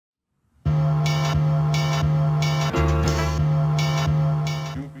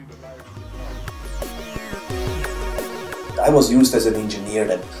I was used as an engineer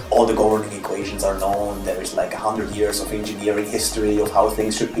that all the governing equations are known, there is like 100 years of engineering history of how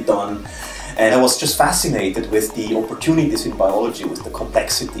things should be done. And I was just fascinated with the opportunities in biology, with the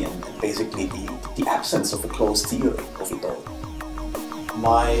complexity and basically the absence of a closed theory of it all.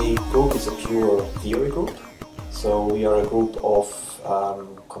 My group is a pure theory group. So we are a group of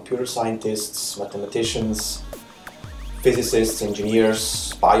computer scientists, mathematicians, physicists,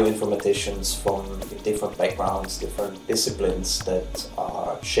 engineers, bioinformaticians from different backgrounds, different disciplines that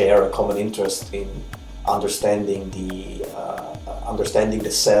share a common interest in understanding the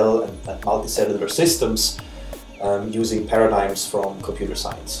cell and multicellular systems using paradigms from computer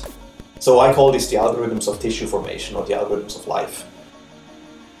science. So I call this the algorithms of tissue formation or the algorithms of life.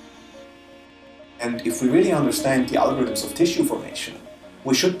 And if we really understand the algorithms of tissue formation,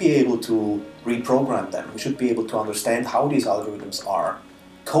 we should be able to reprogram them. We should be able to understand how these algorithms are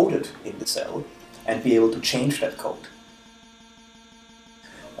coded in the cell and be able to change that code.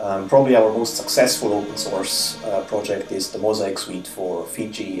 Probably our most successful open source project is the MOSAIC suite for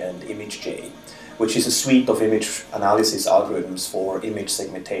Fiji and ImageJ, which is a suite of image analysis algorithms for image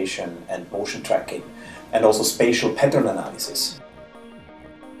segmentation and motion tracking, and also spatial pattern analysis.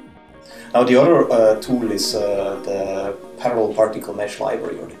 Now the other tool is the Parallel Particle Mesh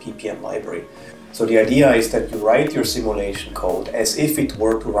Library, or the PPM library. So the idea is that you write your simulation code as if it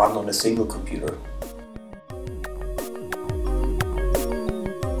were to run on a single computer.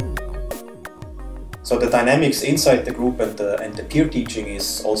 So the dynamics inside the group and the peer teaching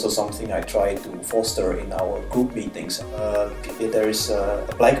is also something I try to foster in our group meetings. There is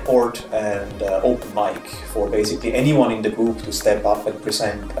a blackboard and open mic for basically anyone in the group to step up and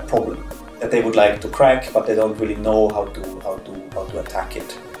present a problem that they would like to crack, but they don't really know how to attack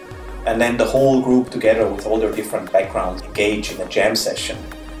it. And then the whole group together with all their different backgrounds engage in a jam session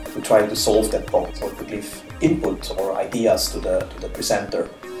to try to solve that problem, or to give input or ideas to the presenter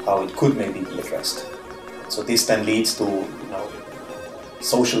how it could maybe be addressed. So this then leads to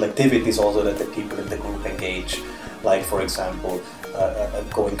social activities also that the people in the group engage, like for example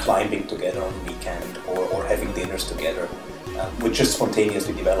going climbing together on the weekend or having dinners together, which just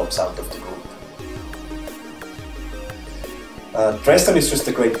spontaneously develops out of the group. Dresden is just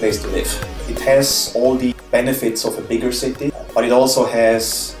a great place to live. It has all the benefits of a bigger city, but it also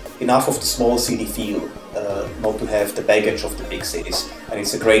has enough of the small city feel, not to have the baggage of the big cities. And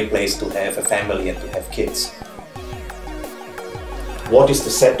it's a great place to have a family and to have kids. What is the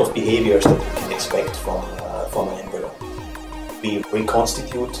set of behaviors that we can expect from an embryo? We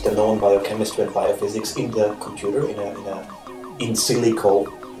reconstitute the known biochemistry and biophysics in the computer in in silico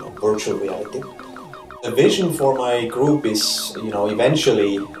virtual reality. The vision for my group is,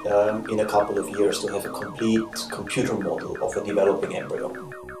 eventually in a couple of years to have a complete computer model of a developing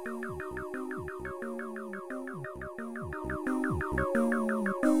embryo.